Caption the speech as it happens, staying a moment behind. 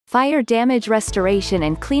Fire damage restoration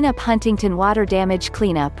and cleanup. Huntington water damage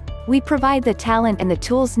cleanup. We provide the talent and the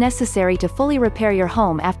tools necessary to fully repair your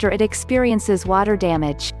home after it experiences water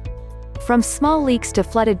damage. From small leaks to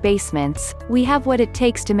flooded basements, we have what it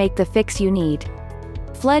takes to make the fix you need.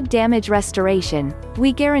 Flood damage restoration.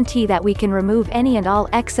 We guarantee that we can remove any and all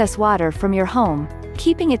excess water from your home,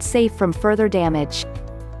 keeping it safe from further damage.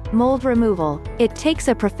 Mold removal. It takes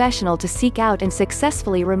a professional to seek out and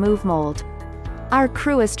successfully remove mold. Our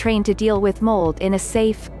crew is trained to deal with mold in a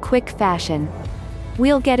safe, quick fashion.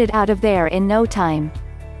 We'll get it out of there in no time.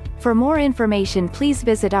 For more information, please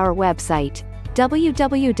visit our website,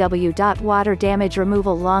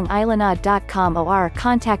 www.waterdamageremovallongisland.com, or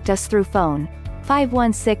contact us through phone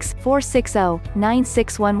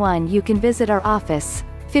 516-460-9611. You can visit our office,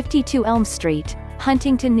 52 Elm Street,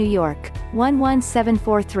 Huntington, New York,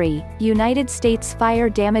 11743, United States. Fire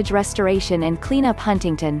damage restoration and cleanup.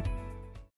 Huntington.